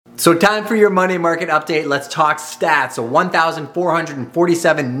So time for your Monday market update. Let's talk stats. So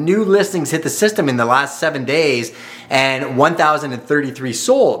 1,447 new listings hit the system in the last 7 days and 1,033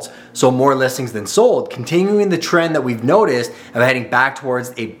 solds. So more listings than sold, continuing the trend that we've noticed of heading back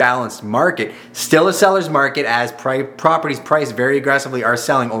towards a balanced market. Still a seller's market as properties priced very aggressively are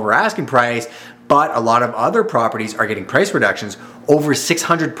selling over asking price, but a lot of other properties are getting price reductions, over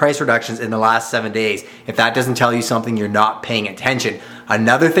 600 price reductions in the last 7 days. If that doesn't tell you something, you're not paying attention.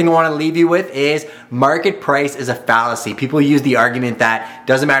 Another thing I want to leave you with is market price is a fallacy. People use the argument that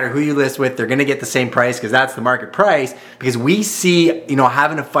doesn't matter who you list with, they're going to get the same price because that's the market price, because we see,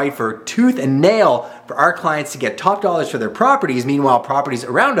 having to fight for tooth and nail for our clients to get top dollars for their properties. Meanwhile, properties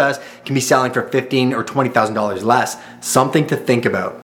around us can be selling for $15,000 or $20,000 less. Something to think about.